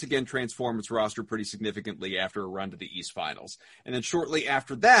could once again transform its roster pretty significantly after a run to the East Finals. And then shortly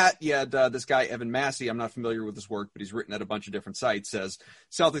after that, you had this guy, Evan Massey. I'm not familiar with his work, but he's written at a bunch of different sites. Says,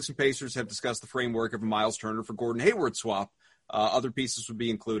 Celtics and Pacers have discussed the framework of a Miles Turner for Gordon Hayward swap. Other pieces would be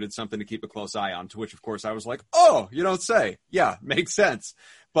included, something to keep a close eye on, to which, of course, I was like, oh, you don't say. Yeah, makes sense.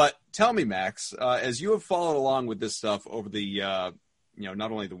 But tell me, Max, as you have followed along with this stuff over the,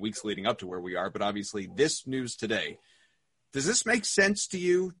 not only the weeks leading up to where we are, but obviously this news today, does this make sense to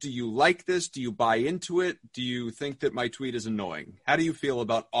you? Do you like this? Do you buy into it? Do you think that my tweet is annoying? How do you feel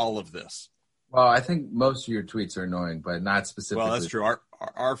about all of this? Well, I think most of your tweets are annoying, but not specifically. Well, that's true.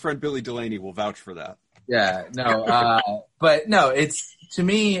 Our friend Billy Delaney will vouch for that. Yeah, no, but no, it's, to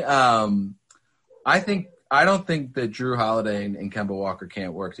me, I don't think that Jrue Holiday and Kemba Walker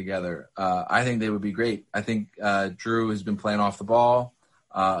can't work together. I think they would be great. I think Jrue has been playing off the ball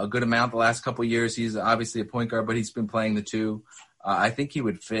a good amount the last couple of years. He's obviously a point guard, but he's been playing the two. I think he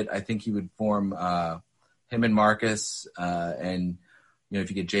would fit. I think he would form him and Marcus. And, if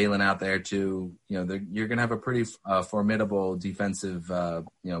you get Jalen out there too, you're going to have a pretty formidable defensive,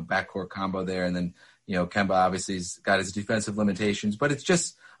 backcourt combo there. And then, Kemba obviously has got his defensive limitations. But it's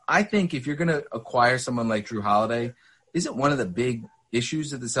just, I think if you're going to acquire someone like Jrue Holiday, isn't one of the big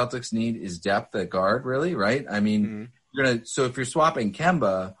issues that the Celtics need is depth at guard, really, right? I mean, so if you're swapping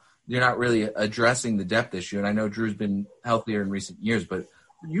Kemba, you're not really addressing the depth issue. And I know Drew's been healthier in recent years, but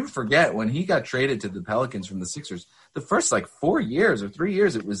you forget when he got traded to the Pelicans from the Sixers, the first 4 years or 3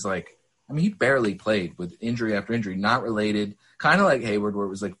 years, it was he barely played with injury after injury, not related, kind of like Hayward, where it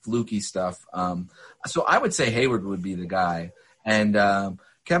was fluky stuff. So I would say Hayward would be the guy. And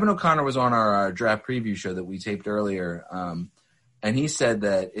Kevin O'Connor was on our draft preview show that we taped earlier. And he said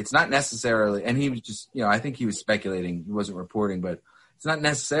that it's not necessarily, and he was just, I think he was speculating, he wasn't reporting, but it's not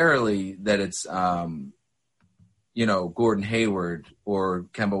necessarily that it's, Gordon Hayward or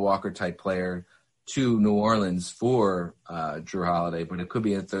Kemba Walker type player to New Orleans for Jrue Holiday, but it could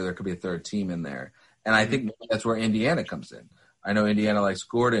be there could be a third team in there. And I think that's where Indiana comes in. I know Indiana likes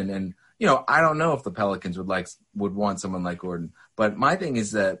Gordon, and, I don't know if the Pelicans would want someone like Gordon, but my thing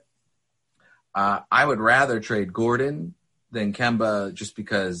is that I would rather trade Gordon than Kemba just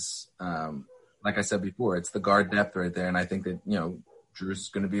because, like I said before, it's the guard depth right there. And I think that, Drew's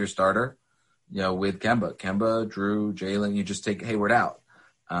going to be your starter, with Kemba. Kemba, Jrue, Jalen, you just take Hayward out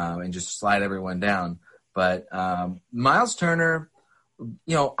and just slide everyone down. But Miles Turner,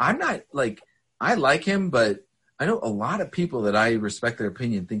 I'm not I like him, but I know a lot of people that I respect their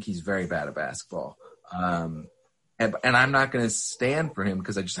opinion think he's very bad at basketball. And I'm not going to stand for him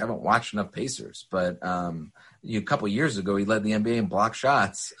because I just haven't watched enough Pacers. But a couple of years ago, he led the NBA in block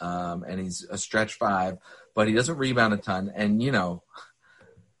shots, and he's a stretch five, but he doesn't rebound a ton. And,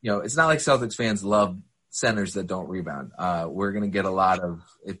 it's not like Celtics fans love centers that don't rebound. We're going to get a lot of,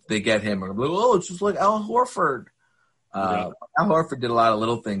 if they get him, we're going to be like, it's just like Al Horford. Al Horford did a lot of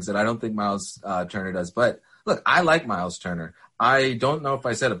little things that I don't think Miles Turner does. But, look, I like Miles Turner. I don't know if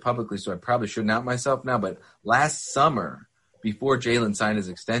I said it publicly, so I probably shouldn't out myself now, but last summer, before Jalen signed his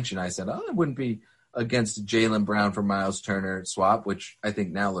extension, I said, I wouldn't be against Jaylen Brown for Miles Turner swap, which I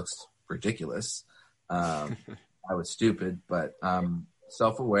think now looks ridiculous. I was stupid, but I'm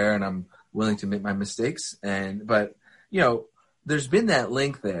self-aware and I'm willing to make my mistakes. But there's been that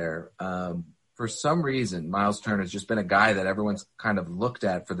link there. For some reason, Miles Turner has just been a guy that everyone's kind of looked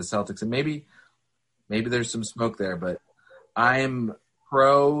at for the Celtics, and maybe there's some smoke there, but I'm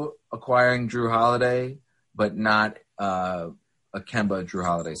pro acquiring Jrue Holiday, but not a Kemba Jrue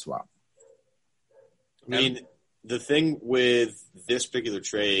Holiday swap. I mean, the thing with this particular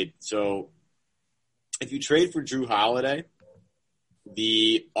trade, so if you trade for Jrue Holiday,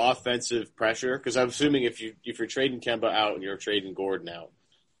 the offensive pressure, because I'm assuming if you're trading Kemba out and you're trading Gordon out,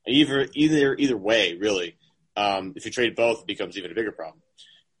 either way, really, if you trade both, it becomes even a bigger problem.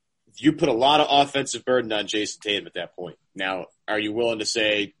 You put a lot of offensive burden on Jason Tatum at that point. Now, are you willing to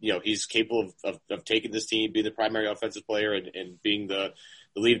say, he's capable of taking this team, being the primary offensive player, and being the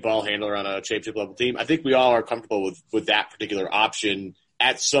lead ball handler on a championship level team? I think we all are comfortable with that particular option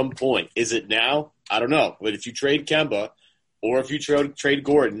at some point. Is it now? I don't know. But if you trade Kemba, or if you trade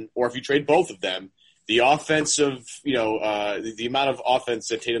Gordon, or if you trade both of them, the offensive, the amount of offense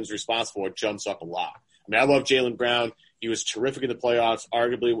that Tatum's responsible for jumps up a lot. I mean, I love Jaylen Brown. He was terrific in the playoffs,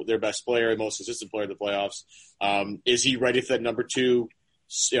 arguably their best player and most consistent player in the playoffs. Is he ready for that number two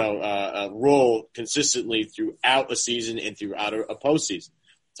role consistently throughout a season and throughout a postseason?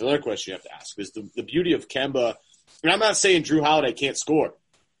 It's another question you have to ask. Because the beauty of Kemba, and I'm not saying Jrue Holiday can't score.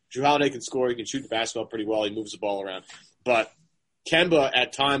 Jrue Holiday can score. He can shoot the basketball pretty well. He moves the ball around. But Kemba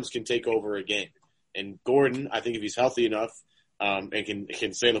at times can take over a game. And Gordon, I think if he's healthy enough, and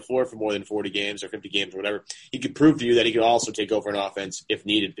can stay on the floor for more than 40 games or 50 games or whatever, he could prove to you that he could also take over an offense if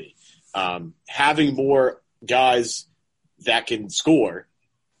needed be. Having more guys that can score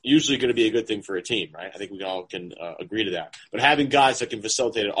usually going to be a good thing for a team, right? I think we all can agree to that. But having guys that can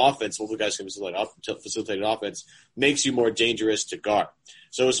facilitate an offense, multiple guys can facilitate an offense, makes you more dangerous to guard.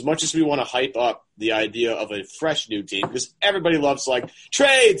 So as much as we want to hype up the idea of a fresh new team, because everybody loves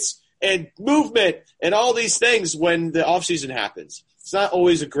trades and movement and all these things when the offseason happens. It's not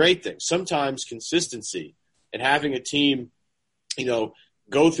always a great thing. Sometimes consistency and having a team,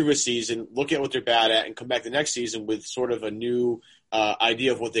 go through a season, look at what they're bad at, and come back the next season with sort of a new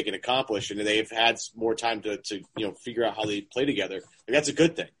idea of what they can accomplish, and they've had more time to figure out how they play together. That's a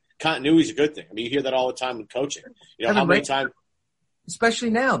good thing. Continuity is a good thing. I mean, you hear that all the time with coaching. How many times – especially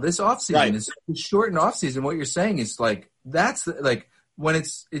now, this offseason right. is shortened offseason. What you're saying is that's when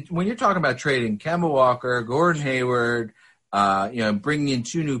you're talking about trading Kemba Walker, Gordon Hayward, bringing in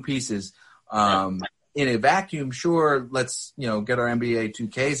two new pieces, in a vacuum, sure, let's get our NBA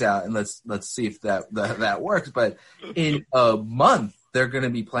 2Ks out and let's see if that works. But in a month, they're going to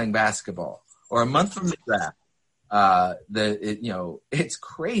be playing basketball, or a month from the draft. It's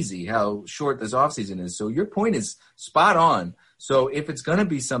crazy how short this offseason is. So your point is spot on. So if it's going to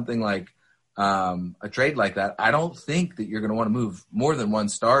be something like a trade like that, I don't think that you're going to want to move more than one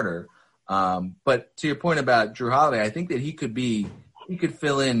starter. But to your point about Jrue Holiday, I think that he could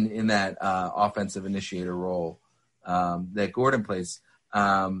fill in that offensive initiator role that Gordon plays.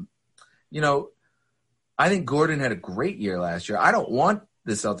 I think Gordon had a great year last year. I don't want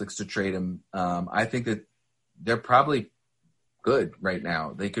the Celtics to trade him. I think that they're probably good right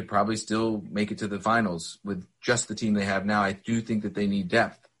now. They could probably still make it to the finals with just the team they have now. I do think that they need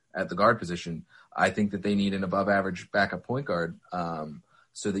depth at the guard position. I think that they need an above average backup point guard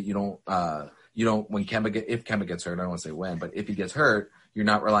so that you don't when if Kemba gets hurt, I don't want to say when, but if he gets hurt, you're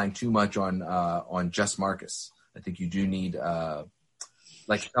not relying too much on just Marcus. I think you do need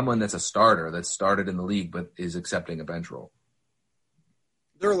like someone that's a starter that started in the league but is accepting a bench role.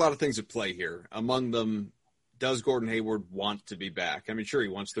 There are a lot of things at play here. Among them, does Gordon Hayward want to be back? I mean, sure, he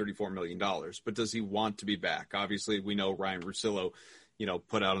wants $34 million, but does he want to be back? Obviously, we know Ryan Russillo,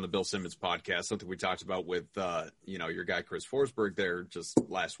 put out on the Bill Simmons podcast, something we talked about with, your guy Chris Forsberg there just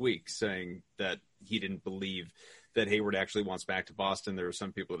last week, saying that he didn't believe that Hayward actually wants back to Boston. There are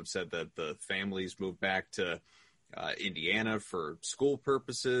some people that have said that the families moved back to Indiana for school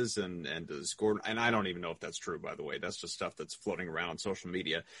purposes, and does Gordon, and I don't even know if that's true, by the way. That's just stuff that's floating around on social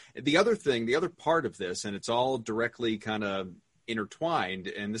media. The other part of this, and it's all directly kind of intertwined,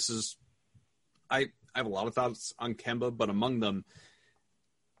 and this is, I have a lot of thoughts on Kemba, but among them,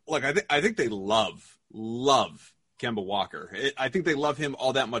 look, I think they love Kemba Walker. I think they love him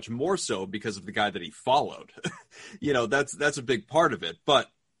all that much more so because of the guy that he followed. That's a big part of it. But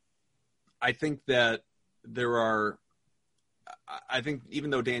I think that I think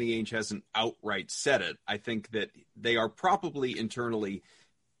even though Danny Ainge hasn't outright said it, I think that they are probably internally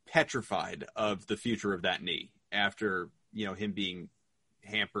petrified of the future of that knee after, him being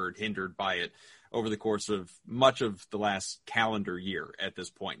hindered by it over the course of much of the last calendar year at this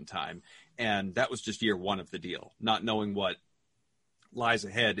point in time. And that was just year one of the deal, not knowing what lies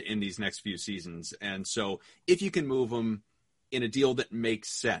ahead in these next few seasons. And so if you can move him in a deal that makes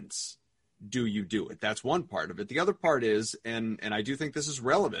sense, do you do it? That's one part of it. The other part is, and I do think this is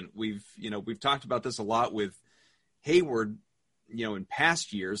relevant. We've talked about this a lot with Hayward, in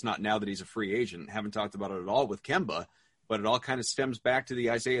past years, not now that he's a free agent, haven't talked about it at all with Kemba, but it all kind of stems back to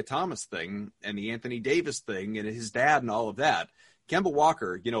the Isaiah Thomas thing and the Anthony Davis thing and his dad and all of that. Kemba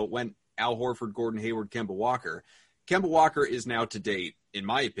Walker, it went Al Horford, Gordon Hayward, Kemba Walker. Kemba Walker is now to date, in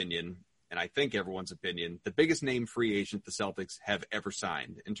my opinion, and I think everyone's opinion, the biggest name free agent the Celtics have ever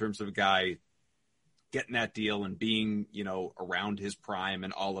signed in terms of a guy getting that deal and being, around his prime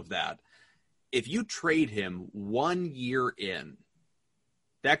and all of that. If you trade him 1 year in,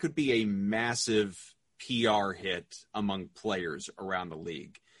 that could be a massive PR hit among players around the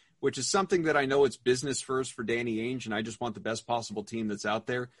league, which is something that I know it's business first for Danny Ainge, and I just want the best possible team that's out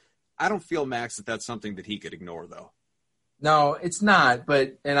there. I don't feel, Max, that that's something that he could ignore, though. No, it's not.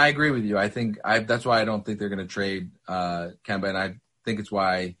 And I agree with you. I think that's why I don't think they're going to trade Kemba, and I think it's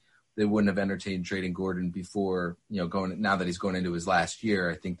why they wouldn't have entertained trading Gordon before, now that he's going into his last year.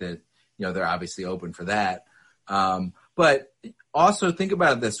 I think that, they're obviously open for that. But also think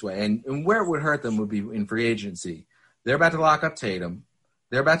about it this way, and where it would hurt them would be in free agency. They're about to lock up Tatum.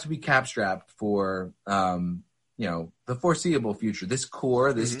 They're about to be cap strapped for, the foreseeable future. This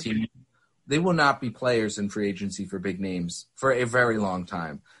core, this team, they will not be players in free agency for big names for a very long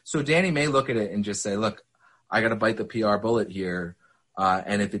time. So Danny may look at it and just say, look, I got to bite the PR bullet here.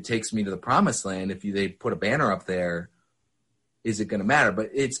 And if it takes me to the promised land, if they put a banner up there, is it going to matter? But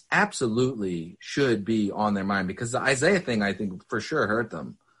it's absolutely should be on their mind, because the Isaiah thing, I think, for sure hurt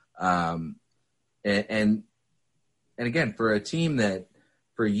them. And again, for a team that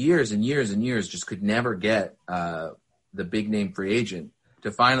for years and years and years just could never get the big name free agent,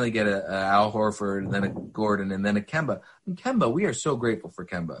 to finally get a Al Horford and then a Gordon and then a Kemba. And Kemba, we are so grateful for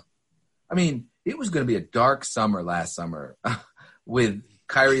Kemba. I mean, it was going to be a dark summer last summer with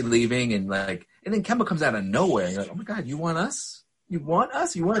Kyrie leaving and then Kemba comes out of nowhere and you're like, oh my God, you want us? You want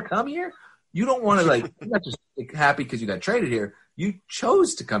us? You want to come here? You don't want to you're not just happy because you got traded here. You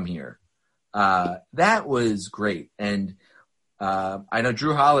chose to come here. That was great. And I know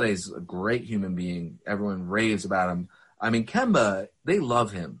Jrue Holiday's a great human being. Everyone raves about him. I mean, Kemba, they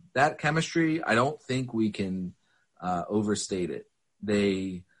love him. That chemistry, I don't think we can overstate it.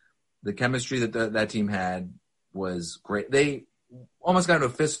 The chemistry that team had was great. almost got into a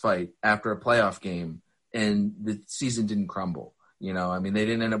fist fight after a playoff game, and the season didn't crumble. You know, I mean, they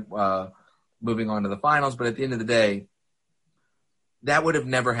didn't end up moving on to the finals, but at the end of the day, that would have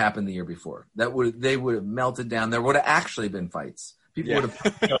never happened the year before. They would have melted down. There would have actually been fights. People would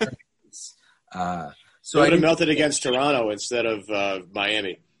have. So they would have melted against Toronto instead of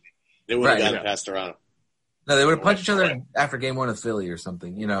Miami. They would have gotten past Toronto. No, they would have punched each other after game one of Philly or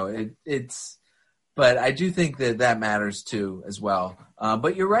something. You know, but I do think that matters too as well.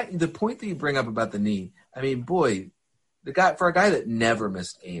 But you're right. The point that you bring up about the knee, I mean, boy, for a guy that never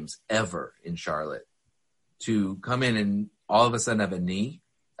missed games ever in Charlotte to come in and all of a sudden have a knee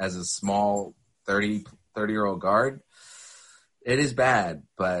as a small 30-year-old guard, it is bad.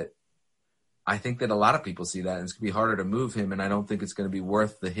 But I think that a lot of people see that, and it's going to be harder to move him, and I don't think it's going to be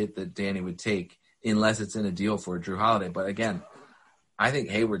worth the hit that Danny would take unless it's in a deal for Jrue Holiday. But again, I think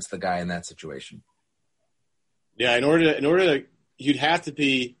Hayward's the guy in that situation. Yeah, in order to, you'd have to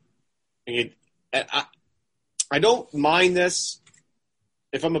be. I don't mind this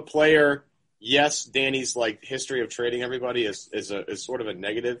if I'm a player. Yes, Danny's like history of trading everybody is sort of a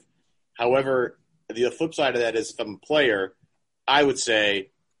negative. However, the flip side of that is if I'm a player, I would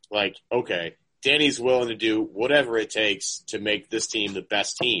say like, okay, Danny's willing to do whatever it takes to make this team the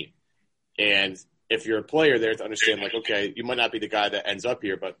best team. And if you're a player there to understand, like, okay, you might not be the guy that ends up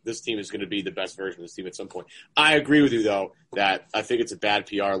here, but this team is going to be the best version of this team at some point. I agree with you, though, that I think it's a bad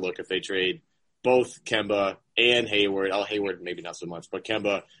PR look if they trade both Kemba and Hayward. Oh, Hayward maybe not so much, but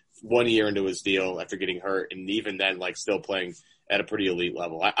Kemba 1 year into his deal after getting hurt, and even then, like, still playing at a pretty elite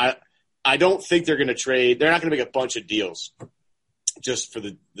level. I don't think they're going to trade. They're not going to make a bunch of deals just for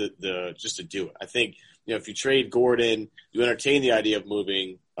the just to do it. I think, you know, if you trade Gordon, you entertain the idea of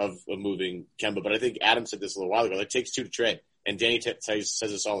moving Kemba. But I think Adam said this a little while ago. It takes two to trade. And Danny says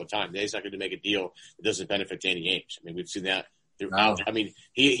this all the time. Danny's not going to make a deal that doesn't benefit Danny Ainge. I mean, we've seen that throughout. Wow. I mean,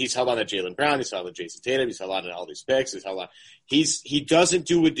 he's held on to Jaylen Brown. He's held on to Jason Tatum. He's held on to all these picks. He's held on. He doesn't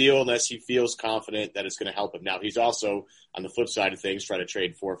do a deal unless he feels confident that it's going to help him. Now, he's also, on the flip side of things, trying to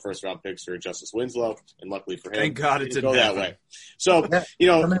trade 4 first-round picks for Justice Winslow. And luckily for him, thank God it didn't go happen that way. So, you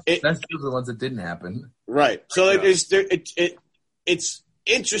know. That's the ones that didn't happen. Right. So it's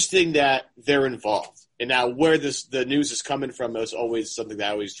interesting that they're involved. And now where the news is coming from is always something that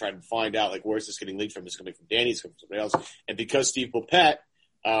I always try to find out, like, where's this getting leaked from? Is it coming from Danny? Is it coming from somebody else? And because Steve Bulpett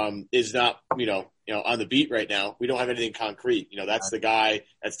is not, you know, on the beat right now, we don't have anything concrete. You know, that's the guy,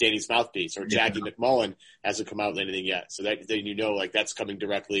 that's Danny's mouthpiece. Or Jackie McMullen hasn't come out with anything yet. So that then, you know, like, that's coming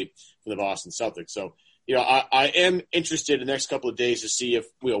directly from the Boston Celtics. So, you know, I am interested in the next couple of days to see if,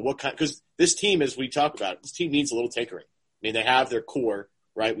 you know, what kind – because this team, as we talk about, this team needs a little tinkering. I mean, they have their core,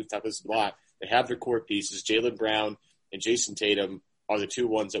 right? We've talked about this a lot. They have their core pieces. Jaylen Brown and Jason Tatum are the two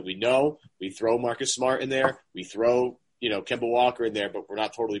ones that we know. We throw Marcus Smart in there. We throw, you know, Kemba Walker in there, but we're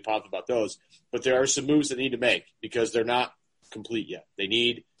not totally positive about those. But there are some moves that they need to make because they're not complete yet. They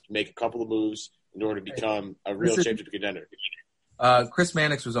need to make a couple of moves in order to become a real championship contender. Chris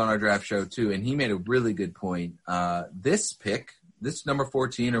Mannix was on our draft show, too, and he made a really good point. This pick, this number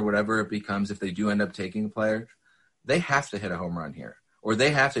 14 or whatever it becomes, if they do end up taking a player, they have to hit a home run here. Or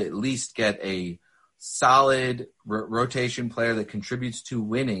they have to at least get a solid rotation player that contributes to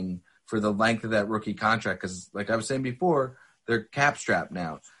winning for the length of that rookie contract. Because, like I was saying before, they're cap strapped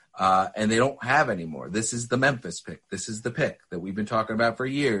now, and they don't have any more. This is the Memphis pick. This is the pick that we've been talking about for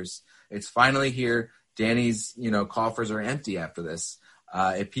years. It's finally here. Danny's, you know, coffers are empty after this.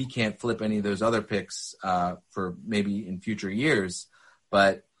 If he can't flip any of those other picks for maybe in future years,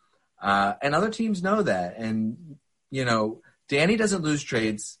 but and other teams know that, and you know. Danny doesn't lose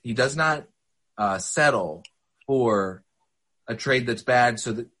trades. He does not settle for a trade that's bad.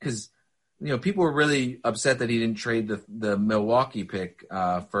 So because, you know, people were really upset that he didn't trade the Milwaukee pick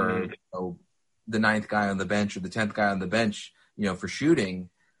for you know, the 9th guy on the bench or the 10th guy on the bench, you know, for shooting.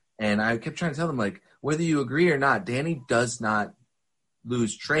 And I kept trying to tell them, like, whether you agree or not, Danny does not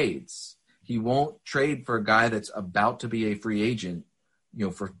lose trades. He won't trade for a guy that's about to be a free agent, you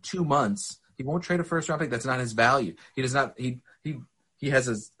know, for 2 months. He won't trade a first-round pick. That's not his value. He does not. He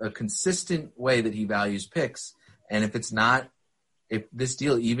has a consistent way that he values picks. And if this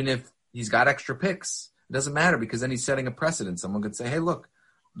deal, even if he's got extra picks, it doesn't matter because then he's setting a precedent. Someone could say, "Hey, look,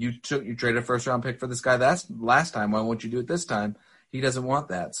 you traded a first-round pick for this guy last time. Why won't you do it this time?" He doesn't want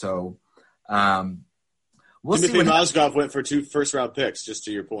that. So we'll see. Timothy Mozgov went for 2 first-round picks. Just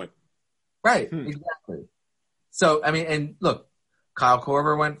to your point, right? Exactly. So I mean, and look. Kyle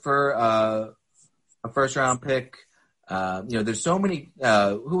Korver went for a first-round pick. You know, there's so many.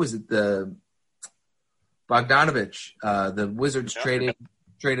 Who was it? The Bogdanovich. The Wizards traded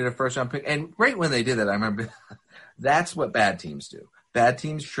a first-round pick, and right when they did that, I remember That's what bad teams do. Bad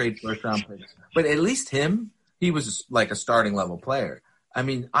teams trade first-round picks. But at least he was like a starting level player. I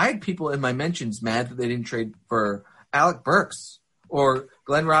mean, I had people in my mentions mad that they didn't trade for Alec Burks or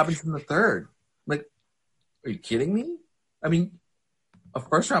Glenn Robinson III. Like, are you kidding me? I mean, a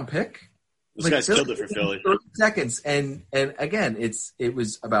first-round pick? This guy's killed it for Philly. 30 seconds. And again, it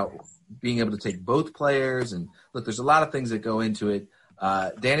was about being able to take both players. And look, there's a lot of things that go into it.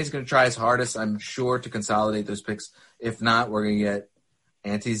 Danny's going to try his hardest, I'm sure, to consolidate those picks. If not, we're going to get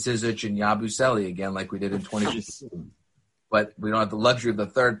Ante Zizic and Yabusele again like we did in 2015. But we don't have the luxury of the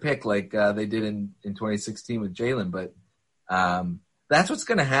third pick like they did in 2016 with Jalen. But that's what's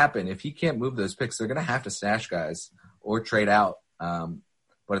going to happen. If he can't move those picks, they're going to have to stash guys or trade out.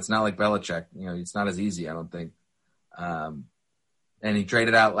 But it's not like Belichick. You know, it's not as easy, I don't think. And he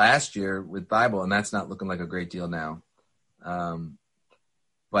traded out last year with Thibault, and that's not looking like a great deal now.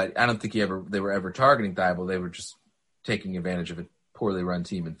 But I don't think they were ever targeting Thibault. They were just taking advantage of a poorly run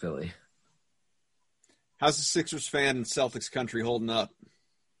team in Philly. How's the Sixers fan in Celtics country holding up?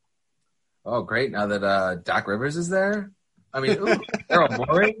 Oh, great! Now that Doc Rivers is there, I mean, they're all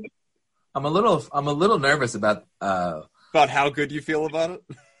boring. I'm a little nervous about how good you feel about it.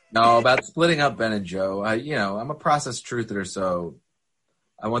 No, about splitting up Ben and Joe. I'm a processed truther, so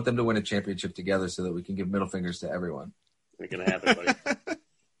I want them to win a championship together so that we can give middle fingers to everyone. Ain't gonna happen, buddy.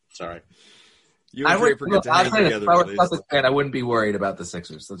 Sorry. You and Draper get to hang together. If I were a Celtics fan, I wouldn't be worried about the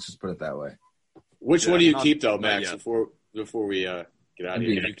Sixers. Let's just put it that way. Which one do you keep, though, Max, before we get out of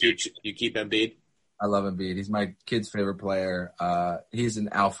here? You keep Embiid? I love Embiid. He's my kid's favorite player. He's an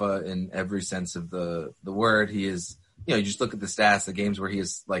alpha in every sense of the word. He is, you just look at the stats, the games where he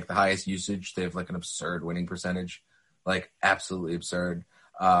is like the highest usage. They have like an absurd winning percentage, like absolutely absurd.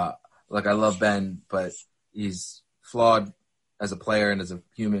 I love Ben, but he's flawed as a player and as a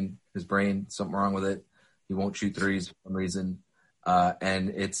human. His brain, something wrong with it. He won't shoot threes for some reason. And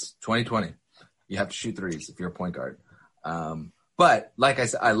it's 2020. You have to shoot threes if you're a point guard. But like I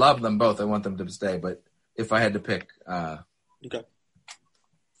said, I love them both. I want them to stay. But if I had to pick. Okay.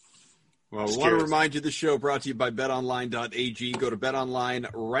 Well, we want to remind you the show brought to you by betonline.ag. Go to betonline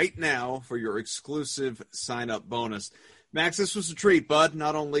right now for your exclusive sign-up bonus. Max, this was a treat, bud.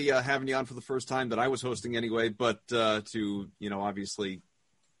 Not only having you on for the first time that I was hosting anyway, but to, obviously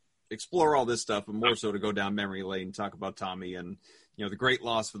explore all this stuff, but more so to go down memory lane and talk about Tommy and, the great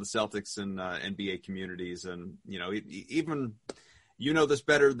loss for the Celtics and NBA communities. And, even this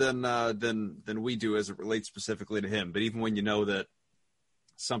better than we do as it relates specifically to him. But even when you know that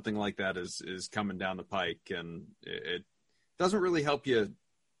something like that is coming down the pike, and it doesn't really help you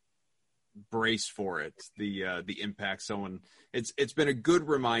brace for it, the impact it's been a good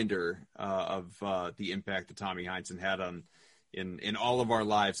reminder of the impact that Tommy Heinsohn had on in all of our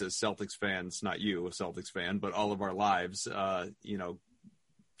lives as Celtics fans. Not you, a Celtics fan, but all of our lives,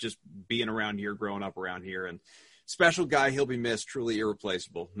 just being around here, growing up around here. And special guy, he'll be missed, truly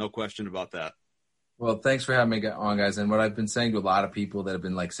irreplaceable, no question about that. Well, thanks for having me on, guys. And what I've been saying to a lot of people that have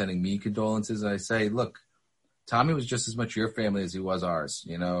been like sending me condolences, I say, look, Tommy was just as much your family as he was ours.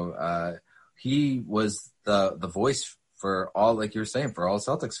 He was the voice for all, like you were saying, for all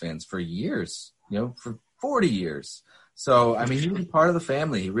Celtics fans for years, for 40 years. So, I mean, he was part of the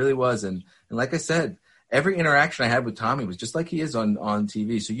family. He really was. And like I said, every interaction I had with Tommy was just like he is on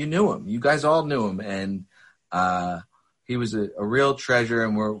TV. So you knew him. You guys all knew him. And he was a real treasure.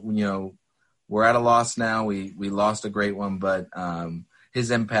 And we're at a loss now. We lost a great one, but his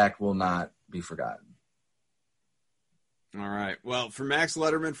impact will not be forgotten. All right. Well, for Max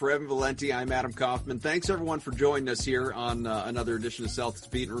Lederman, for Evan Valenti, I'm Adam Kaufman. Thanks, everyone, for joining us here on another edition of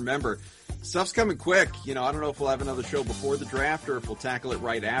Celtics Beat. And remember, stuff's coming quick. I don't know if we'll have another show before the draft or if we'll tackle it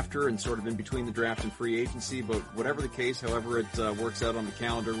right after and sort of in between the draft and free agency. But whatever the case, however it works out on the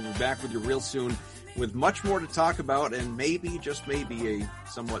calendar, we'll be back with you real soon with much more to talk about and maybe, just maybe, a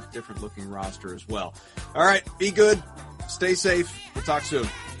somewhat different-looking roster as well. All right. Be good. Stay safe. We'll talk soon.